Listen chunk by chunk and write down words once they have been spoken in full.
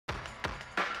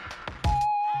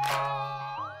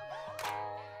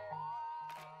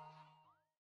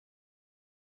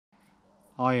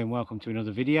Hi and welcome to another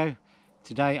video.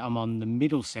 Today I'm on the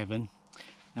Middle Severn.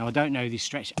 Now I don't know this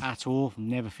stretch at all, I've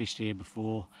never fished here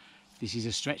before. This is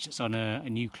a stretch that's on a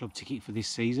new club ticket for this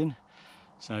season.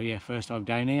 So yeah, first time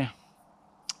down here.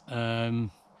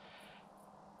 I'm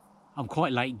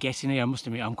quite late getting here, I must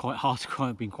admit. I'm quite hard,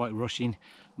 I've been quite rushing.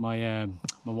 My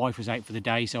wife was out for the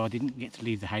day, so I didn't get to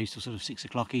leave the house till sort of 6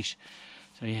 o'clock-ish.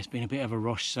 So yeah, it's been a bit of a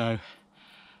rush. So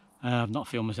I've not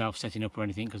filmed myself setting up or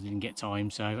anything because I didn't get time.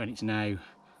 So, and it's now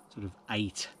sort of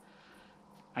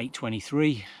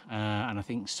 8:23, and I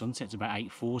think sunset's about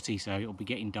 8:40, so it'll be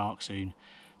getting dark soon.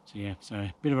 So yeah, so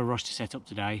a bit of a rush to set up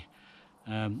today.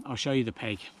 I'll show you the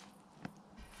peg.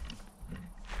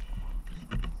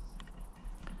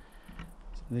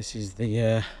 So this is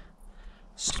the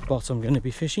spot I'm going to be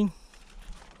fishing.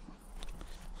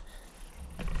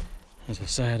 As I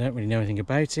say, I don't really know anything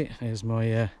about it. There's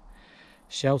my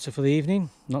shelter for the evening.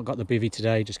 Not got the bivvy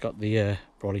today, just got the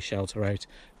brolly shelter out.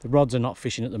 The rods are not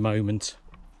fishing at the moment,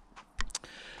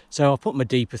 so I've put my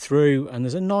deeper through, and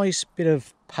there's a nice bit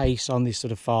of pace on this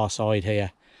sort of far side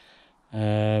here,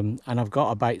 and I've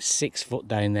got about 6 foot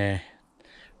down there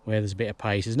where there's a bit of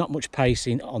pace. There's not much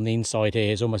pacing on the inside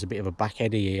here. It's almost a bit of a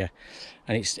backheader here,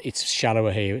 and it's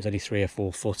shallower here. It's only 3 or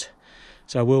 4 foot,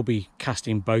 so I will be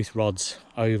casting both rods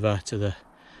over to the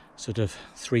sort of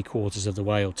 3/4 of the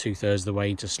way or 2/3 of the way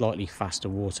into slightly faster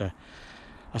water.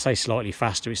 I say slightly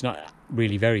faster, it's not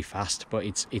really very fast, but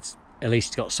it's at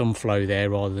least got some flow there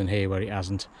rather than here where it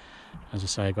hasn't. As I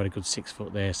say, I've got a good 6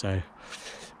 foot there. So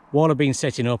while I've been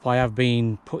setting up, I have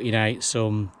been putting out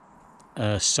some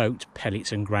soaked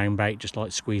pellets and ground bait, just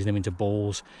like squeezing them into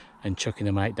balls and chucking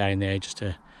them out down there, just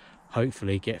to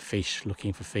hopefully get fish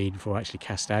looking for feed before I actually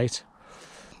cast out.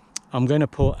 I'm going to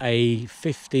put a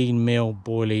 15mm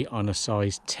boilie on a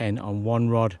size 10 on one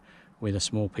rod with a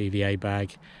small PVA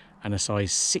bag, and a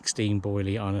size 16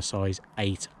 boilie on a size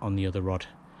 8 on the other rod.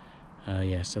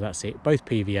 Yeah, so that's it, both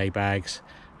PVA bags,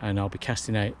 and I'll be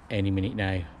casting out any minute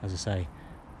now. As I say,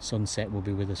 sunset will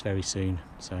be with us very soon,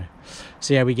 so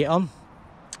see how we get on.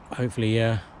 Hopefully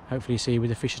see you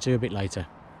with a fish or two a bit later.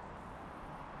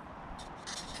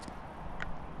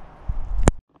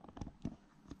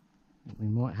 We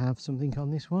might have something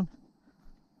on this one.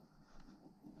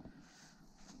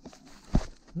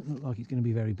 Doesn't look like it's going to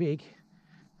be very big.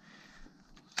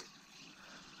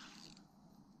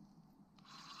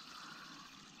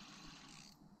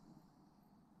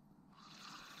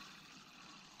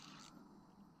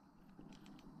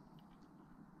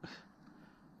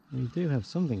 We do have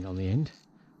something on the end,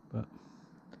 but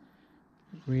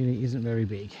it really isn't very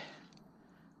big.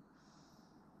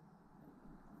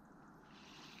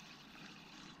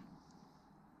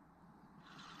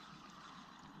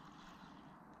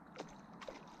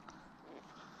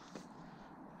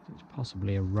 It's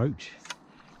possibly a roach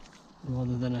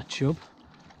rather than a chub,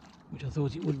 which I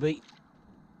thought it would be.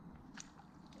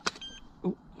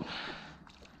 Ooh.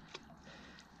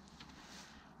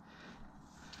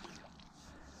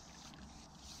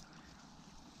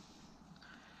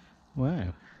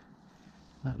 Wow,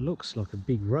 that looks like a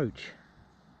big roach.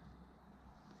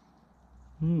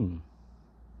 I'll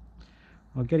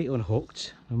get it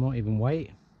unhooked. I might even wait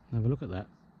and have a look at that.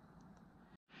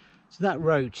 So that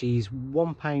roach is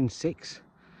 £1.6.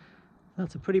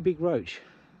 That's a pretty big roach.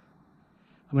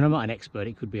 I mean, I'm not an expert,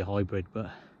 it could be a hybrid, but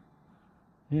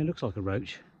yeah, it looks like a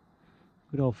roach.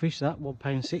 Good old fish, that,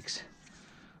 £1.6.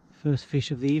 First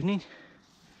fish of the evening.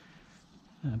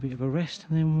 A bit of a rest,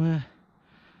 and then we'll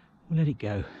let it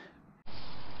go.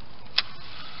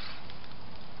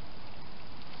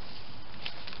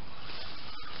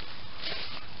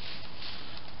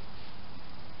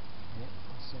 Yep,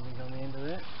 there's something on the end of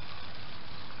there.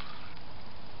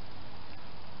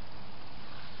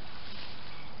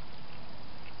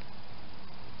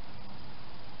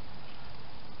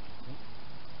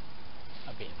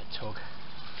 A bit of a tug. I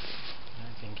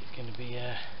don't think it's going to be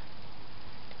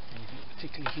anything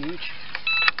particularly huge.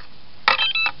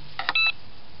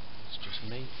 It's just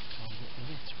me trying to get the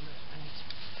net out.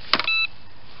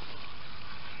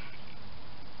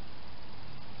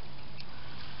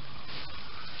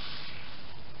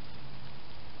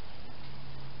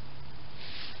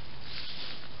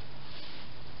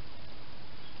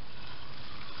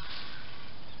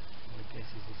 My guess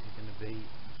is this is going to be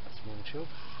a small chub.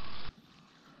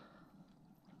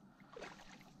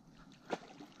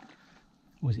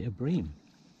 Was it a bream?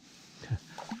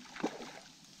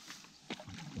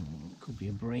 Could be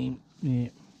a bream. Yeah,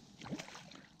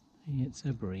 it's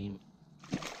a bream.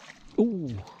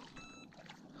 Ooh,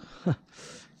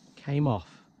 came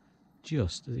off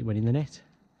just as it went in the net,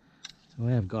 so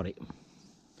I have got it.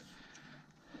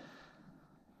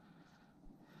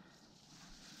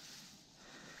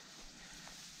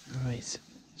 Right,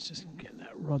 let's just get that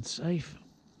rod safe.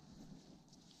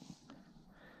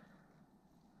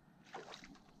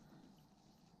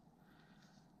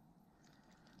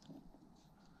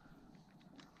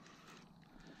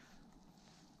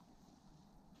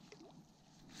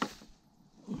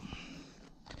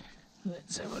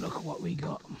 Let's have a look at what we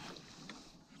got.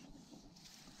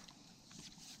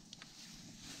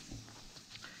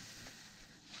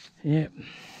 Yep,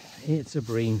 it's a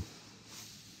bream.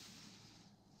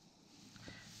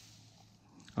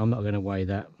 I'm not going to weigh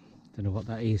that. Don't know what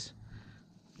that is.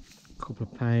 A couple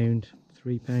of pound,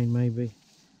 £3 maybe,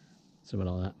 something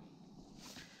like that.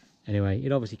 Anyway,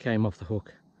 it obviously came off the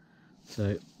hook,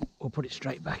 so we'll put it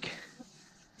straight back.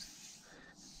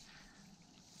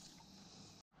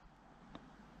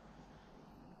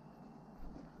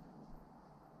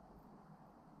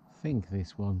 I think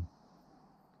this one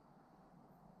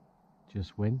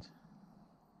just went.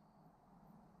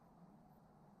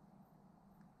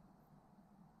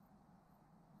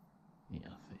 Yeah,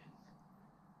 I think.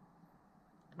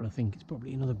 But I think it's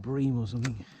probably another bream or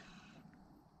something.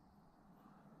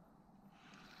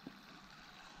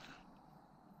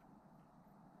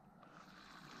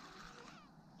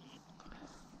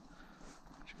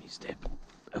 Watch me step.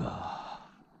 Oh.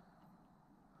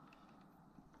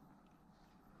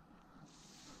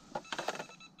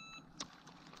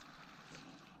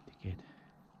 Good.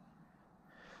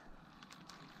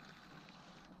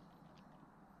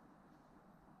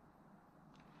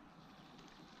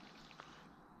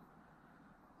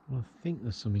 Well, I think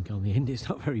there's something on the end. It's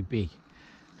not very big.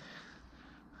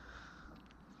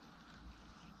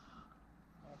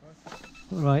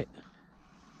 All right.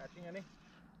 Catching any?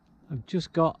 I've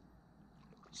just got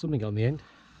something on the end.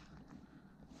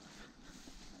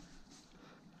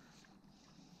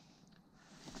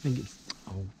 I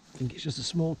think it's just a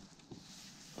small.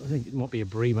 I think it might be a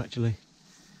bream actually.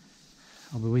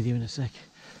 I'll be with you in a sec.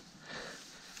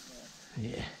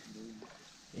 Yeah,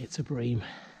 it's a bream.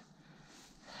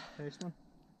 Taste one?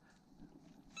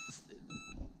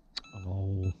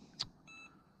 Oh.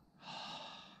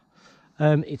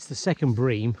 It's the second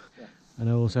bream, yeah. And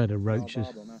I also had a roach.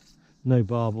 No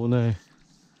barbel, no.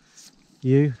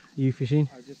 You fishing?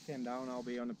 I just came down. I'll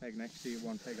be on the peg next to you.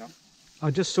 One peg up. I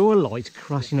just saw a light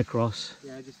crashing across.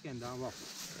 Yeah, I just came down. Well,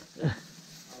 I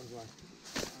was like,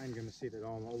 I ain't gonna see that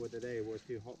arm over today. It was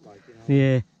too hot, like, you know.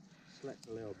 Yeah. Slept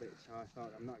a little bit, so I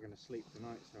thought I'm not gonna sleep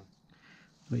tonight. So.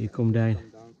 But you come down. For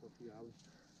a few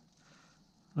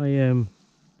hours.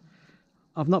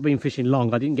 I've not been fishing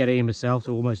long. I didn't get here myself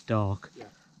till almost dark. Yeah.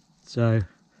 So.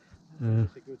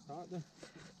 That's a good start then.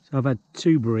 So I've had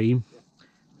 2 bream, yeah,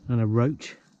 and a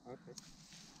roach. Okay.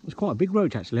 It was quite a big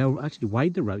roach actually. I actually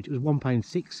weighed the roach. It was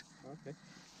 £1.6. Okay.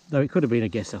 Though it could have been, I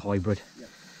guess, a hybrid.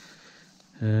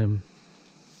 Yeah.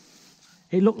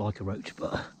 It looked like a roach,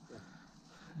 but.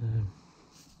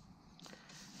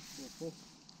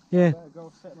 Yeah. I better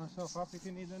go set myself up. If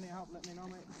you need any help, let me know,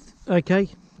 mate. Okay.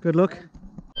 Good luck.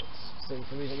 See if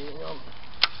there is anything on.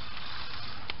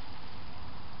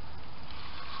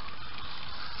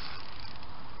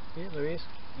 Yeah, there is.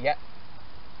 Yeah.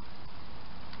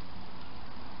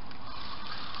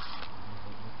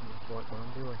 Right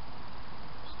one, do we?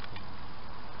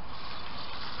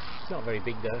 It's not very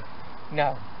big though.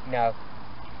 No, no.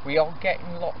 We are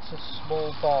getting lots of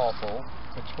small barbel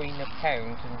between £1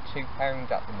 and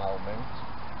 £2 at the moment.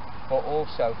 But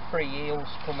also 3 eels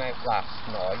come out last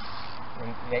night,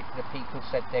 and the people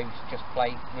said they was just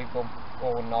played with them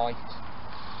all night.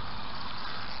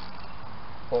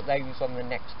 But they was on the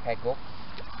next peg up.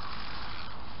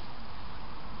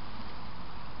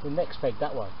 The next peg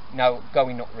that way? No,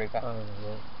 going up river. Oh,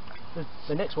 yeah.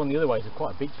 The next one the other way is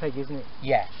quite a big peg, isn't it?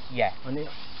 Yeah, yeah.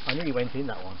 I nearly went in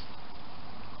that one.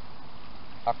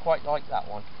 I quite like that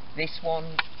one. This one,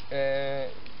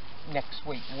 next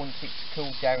week, once it's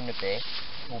cooled down a bit,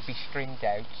 will be stringed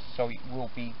out, so it will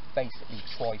be basically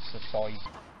twice the size.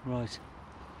 Right,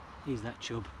 here's that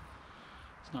chub.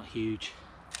 It's not huge.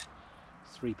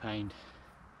 It's £3.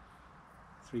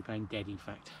 £3 dead, in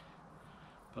fact.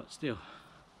 But still.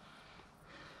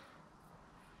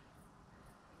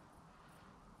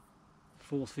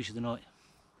 Fourth fish of the night.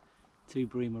 2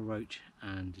 bream, a roach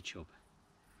and a chub.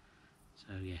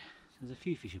 So yeah, there's a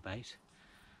few fish about,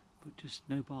 but just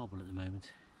no barbel at the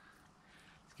moment.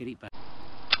 Let's get it back.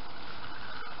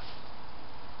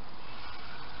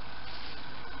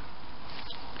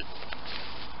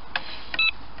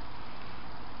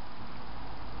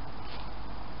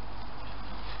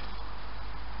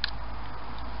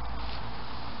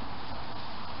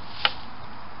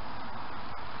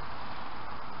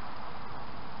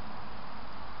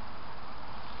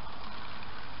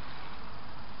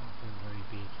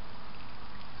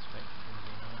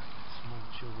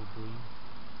 little bream.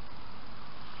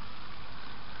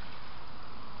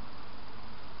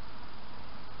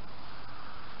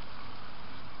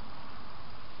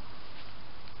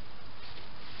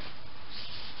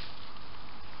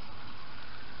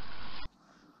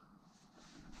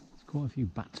 There's quite a few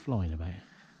bats flying about.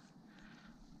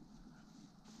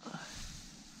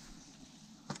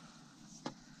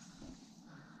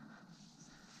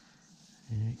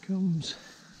 Here it comes.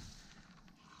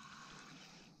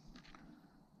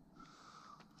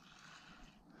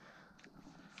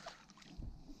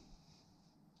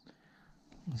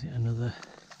 Is it another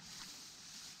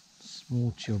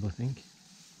small chub, I think?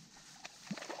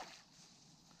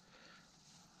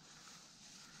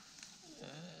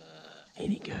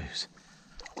 In it goes.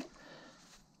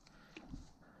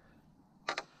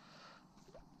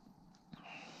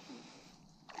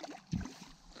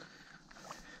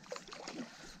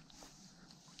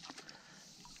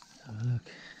 Let's have a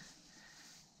look.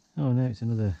 Oh no, it's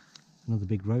another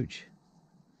big roach.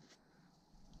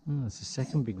 Oh, that's the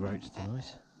second big roach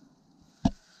tonight.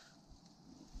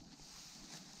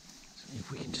 See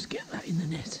if we can just get that in the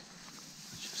net.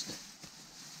 Just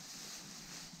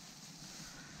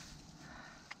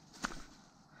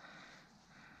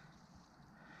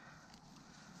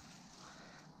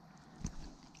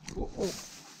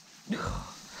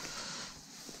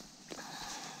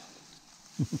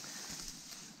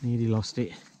nearly lost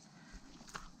it.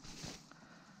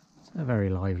 It's a very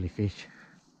lively fish.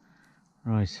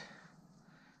 Right,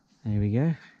 there we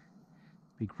go.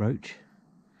 Big roach.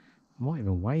 I might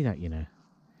even weigh that, you know.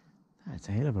 That's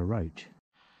a hell of a roach.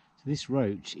 So this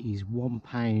roach is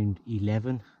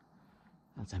 £1.11.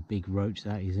 That's a big roach,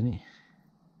 that, isn't it?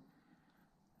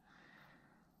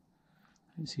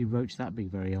 I don't see roach that big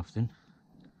very often.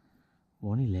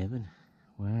 1.11.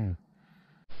 Wow.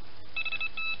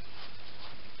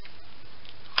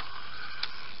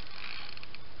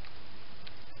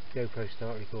 GoPro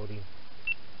start recording.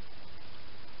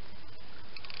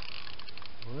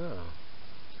 Wow.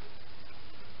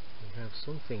 We have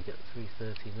something at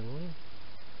 3:30 in the morning.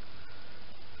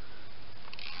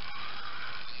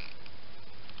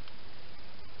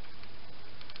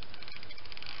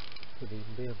 Could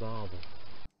even be a barbel.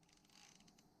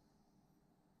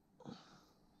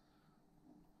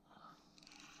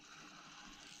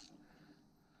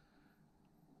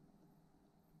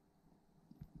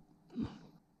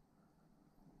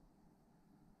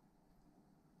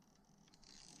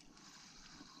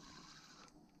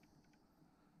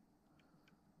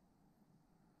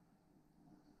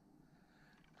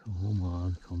 Come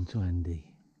on, come to Andy.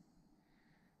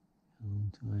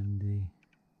 Come to Andy.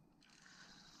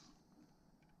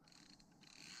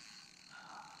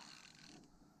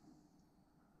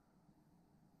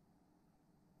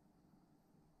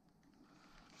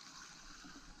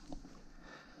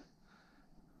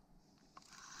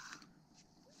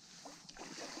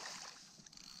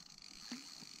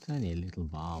 It's only a little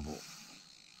barbel.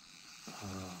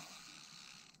 Oh.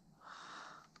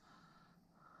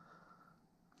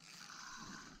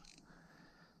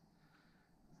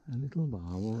 A little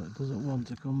barbel that doesn't want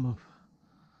to come up.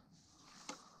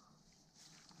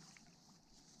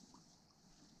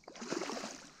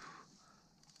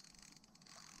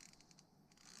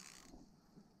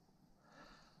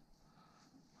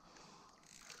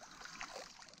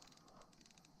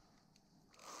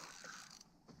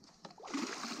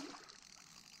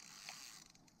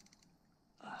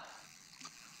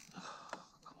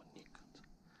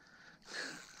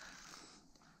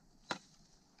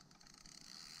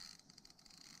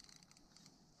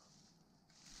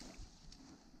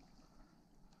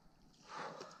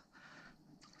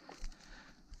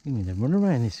 Give me the run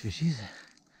around this fish is.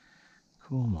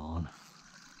 Come on.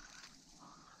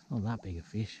 It's not that big a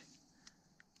fish.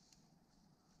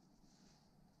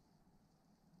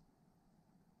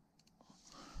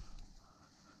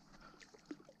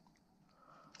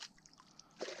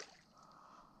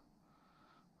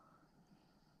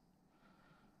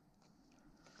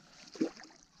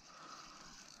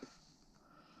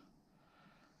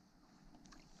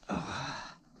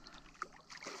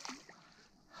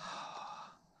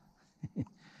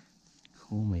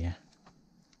 Come here.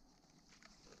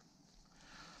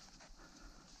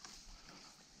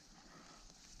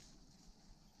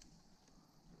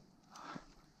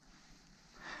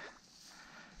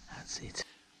 That's it.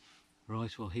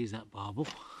 Right, well here's that barbel.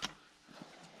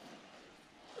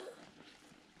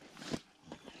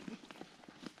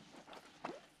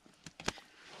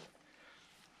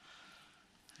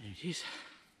 There it is.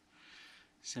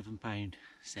 £7.7.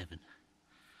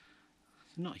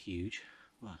 It's not huge,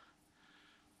 but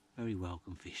very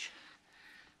welcome fish.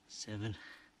 7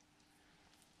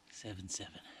 7.7.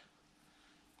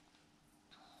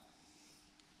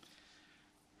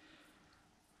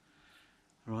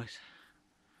 Right,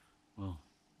 well,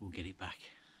 we'll get it back.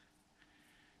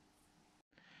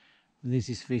 There's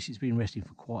this fish, it's been resting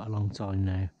for quite a long time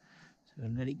now, so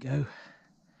I'll let it go.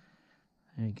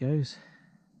 There it goes,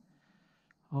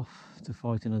 off to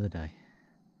fight another day.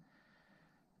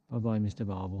 Bye bye, Mr.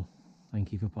 Barbel,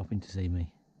 thank you for popping to see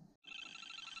me.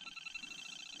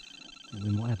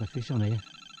 We might have a fish on here.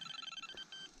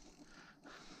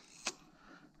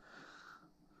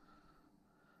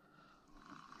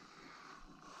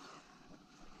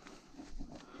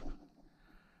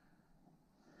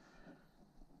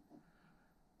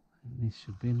 This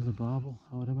should be another barbel,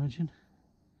 I would imagine.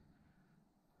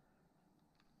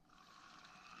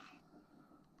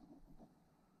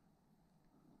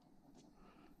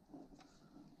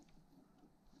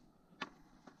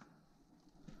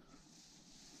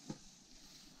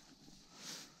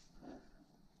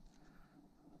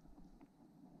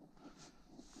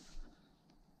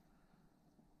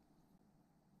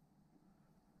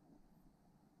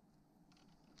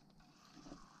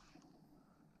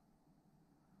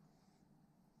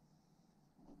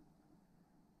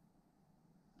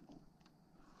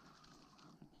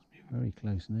 Very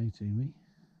close now to me.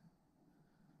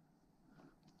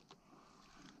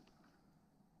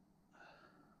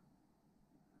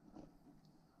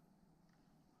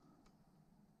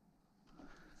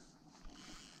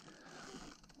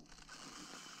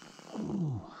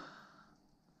 Oh.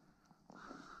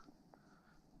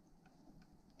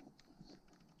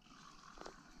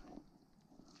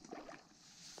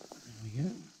 There we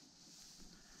go.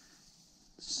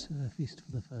 Surfaced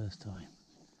for the first time.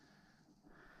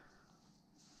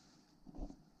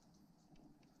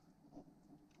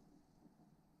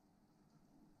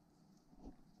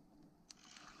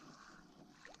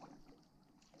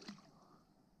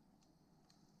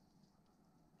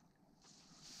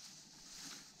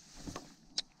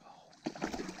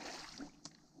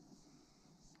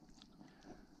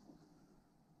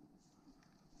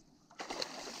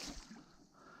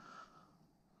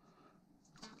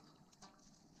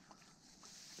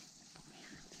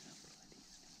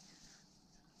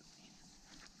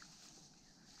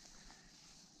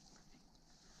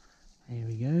 There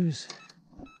he goes.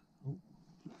 Oh.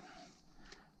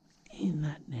 In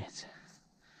that net.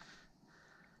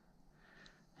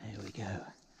 There we go.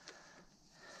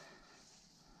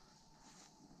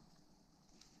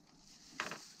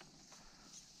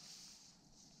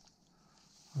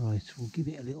 Right, we'll give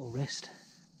it a little rest.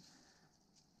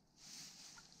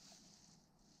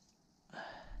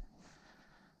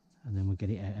 And then we'll get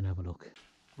it out and have a look.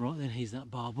 Right then, here's that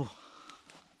barbel.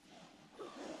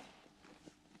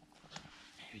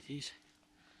 There it is.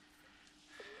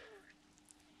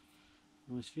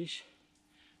 Nice fish.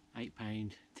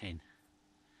 £8.10.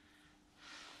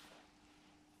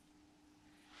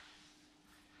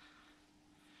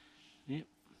 Yep.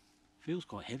 Feels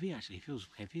quite heavy actually. Feels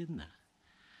heavier than that.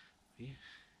 Yeah.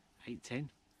 8.10.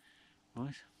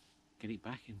 Right. Get it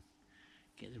back and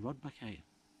get the rod back out.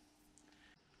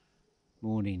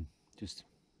 Morning. Just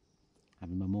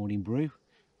having my morning brew.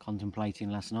 Contemplating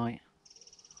last night.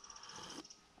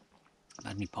 I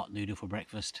had my pot noodle for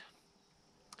breakfast.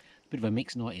 Bit of a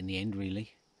mixed night in the end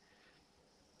really.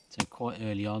 So quite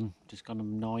early on, just kind of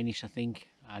 9ish I think.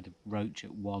 I had a roach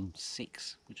at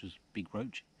 1.6, which was big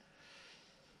roach.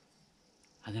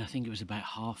 And then I think it was about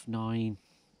 £9:30.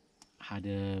 Had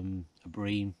a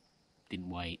bream, didn't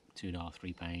wait, £2.5,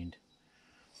 £3.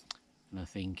 And I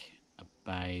think it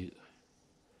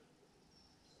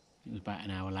was about an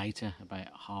hour later, about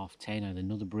 10:30, I had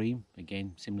another bream,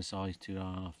 again similar size,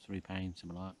 £2.5, £3,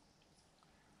 something like that.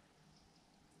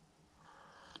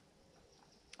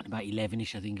 And about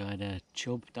 11ish I think I had a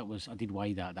chub. I did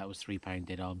weigh that was £3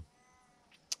 dead on.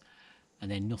 And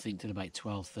then nothing till about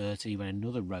 12:30 when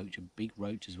another roach, a big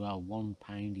roach as well,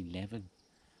 £1.11.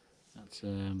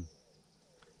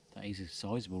 That is a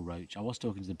sizable roach. I was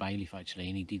talking to the bailiff actually,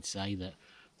 and he did say that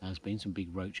there's been some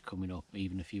big roach coming up,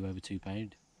 even a few over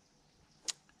 £2.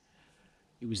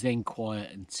 It was then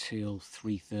quiet until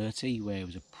 3:30, where it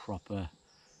was a proper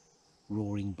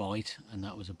roaring bite, and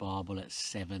that was a barbel at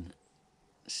 7.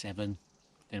 Then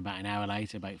about an hour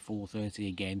later, about 4:30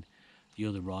 again, the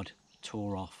other rod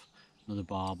tore off, another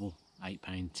barbel,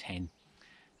 £8.10.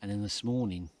 And then this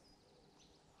morning,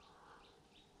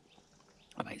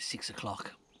 about 6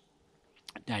 o'clock,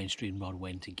 downstream rod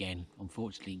went again.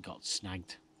 Unfortunately it got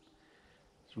snagged.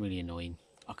 It's really annoying.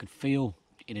 I could feel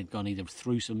it had gone either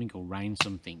through something or round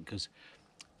something, because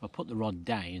if I put the rod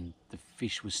down, the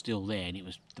fish was still there and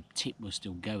the tip was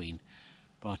still going,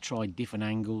 but I tried different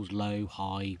angles, low,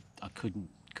 high. I couldn't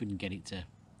get it to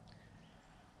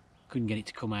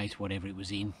come out whatever it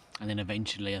was in, and then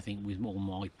eventually I think with all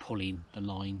my pulling the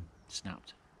line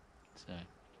snapped. So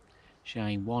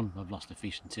shame, one, I've lost a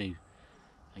fish, and two,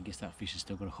 I guess that fish has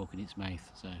still got a hook in its mouth,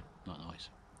 so not nice.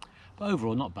 But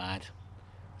overall not bad.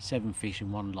 7 fish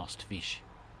and 1 lost fish,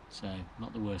 so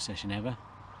not the worst session ever.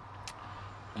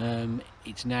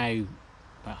 It's now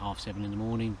about 6:30 in the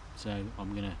morning, so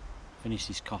I'm gonna finish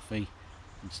this coffee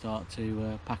and start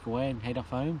to pack away and head off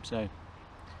home. So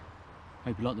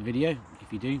hope you like the video.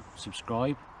 If you do,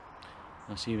 subscribe.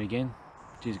 I'll see you again.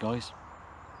 Cheers guys.